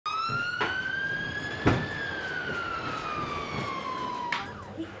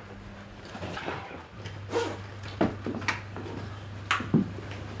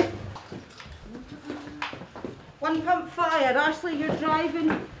fire. Ashleigh, you're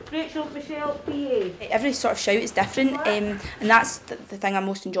driving. Rachel, Michelle, PA. Every sort of shout is different, and that's the thing I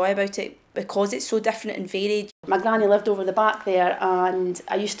most enjoy about it, because it's so different and varied. My granny lived over the back there, and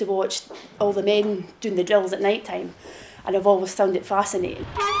I used to watch all the men doing the drills at night time, and I've always found it fascinating.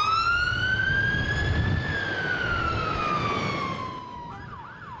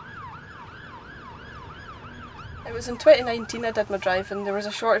 It was in 2019 I did my driving. There was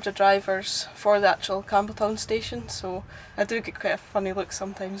a shortage of drivers for the actual Campbeltown station, so I do get quite a funny look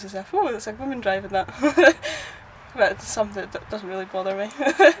sometimes, as if, oh, it's a woman driving that. But it's something that doesn't really bother me.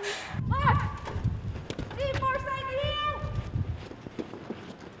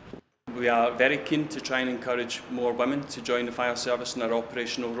 We are very keen to try and encourage more women to join the fire service in their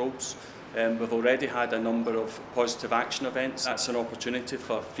operational roles. We've already had a number of positive action events. That's an opportunity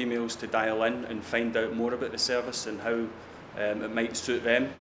for females to dial in and find out more about the service and how it might suit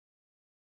them.